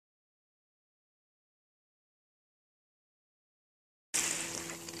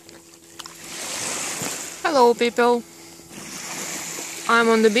Hello people, I'm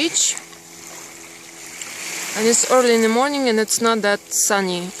on the beach and it's early in the morning and it's not that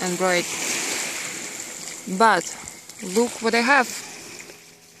sunny and bright, but look what I have.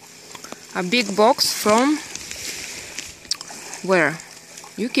 A big box from where?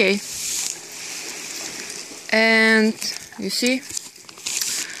 UK. And you see,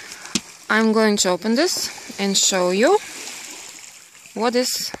 I'm going to open this and show you what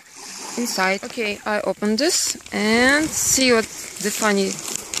is inside. Okay, I opened this and see what the funny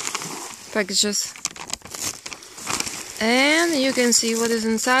packages. And you can see what is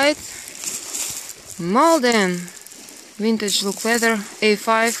inside. Malden vintage look leather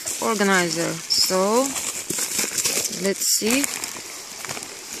A5 organizer. So let's see.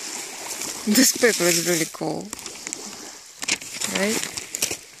 This paper is really cool, right?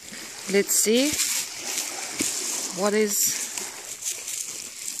 Let's see what is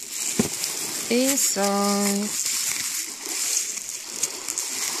inside.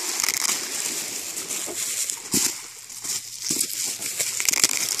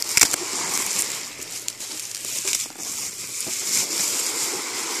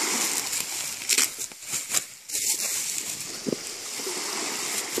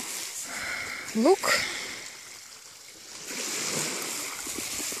 Look.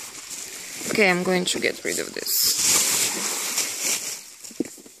 Okay, I'm going to get rid of this.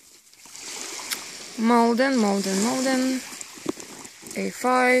 Malden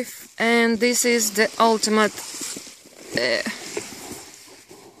A5, and this is the ultimate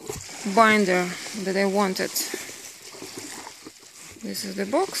binder that I wanted. This is the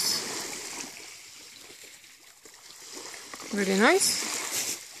box. Really nice.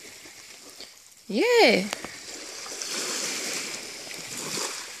 Yeah.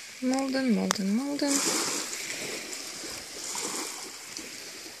 Malden.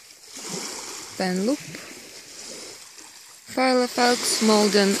 Pen loop. Filofax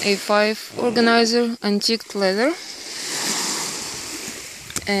Malden A5 organizer, antique leather.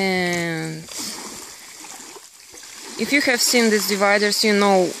 And if you have seen these dividers, you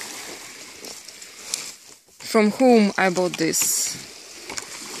know from whom I bought these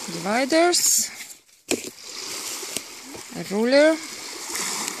dividers. A ruler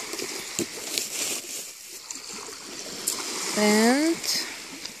and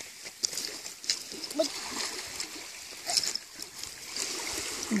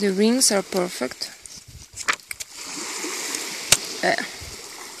the rings are perfect.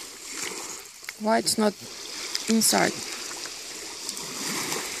 Why it's not inside?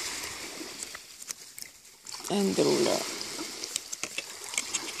 And the ruler.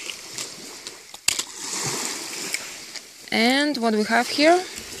 And what we have here,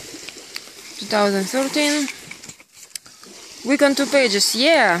 2013, week on 2 pages,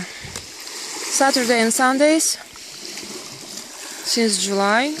 yeah, Saturday and Sundays, since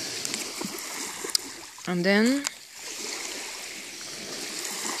July, and then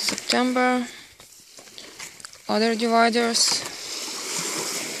September, other dividers,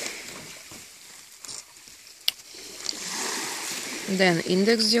 then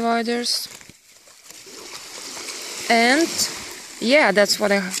index dividers. And yeah, that's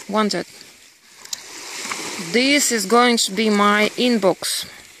what I wanted. This is going to be my inbox.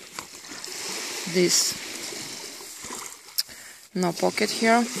 This. No pocket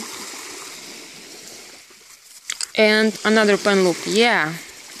here. And another pen loop. Yeah.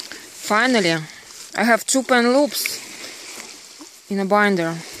 Finally, I have 2 pen loops in a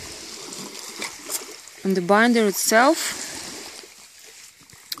binder. And the binder itself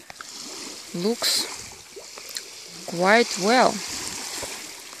looks quite well.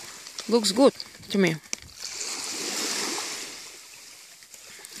 Looks good to me.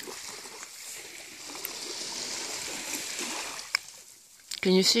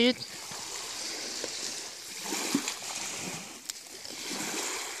 Can you see it?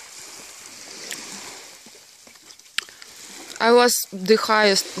 I was the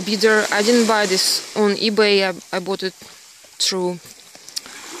highest bidder. I didn't buy this on eBay. I bought it through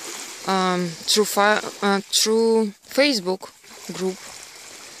Facebook group,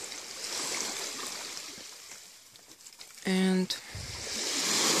 and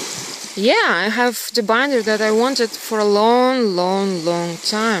yeah, I have the binder that I wanted for a long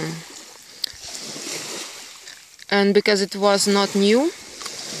time, and because it was not new,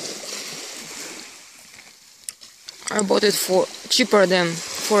 I bought it for cheaper than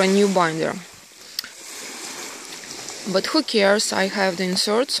for a new binder. But who cares? I have the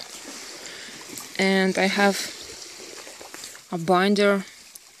inserts. And I have a binder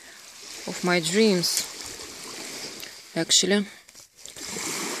of my dreams, actually.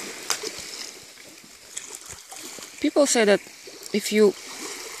 People say that if you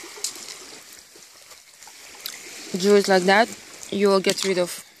do it like that, you will get rid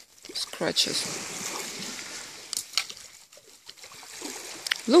of scratches.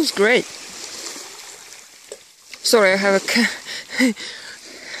 Looks great. Sorry, I have a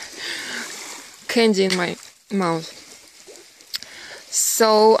candy in my mouth.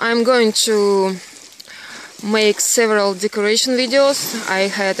 So I'm going to make several decoration videos. I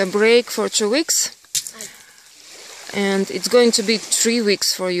had a break for 2 weeks, and it's going to be 3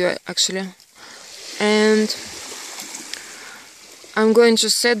 weeks for you actually. And I'm going to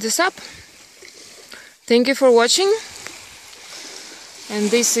set this up. Thank you for watching. And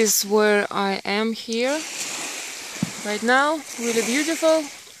this is where I am here right now. Really beautiful.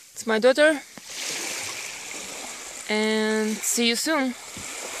 It's my daughter. And see you soon.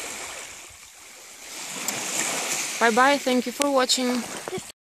 Bye bye. Thank you for watching.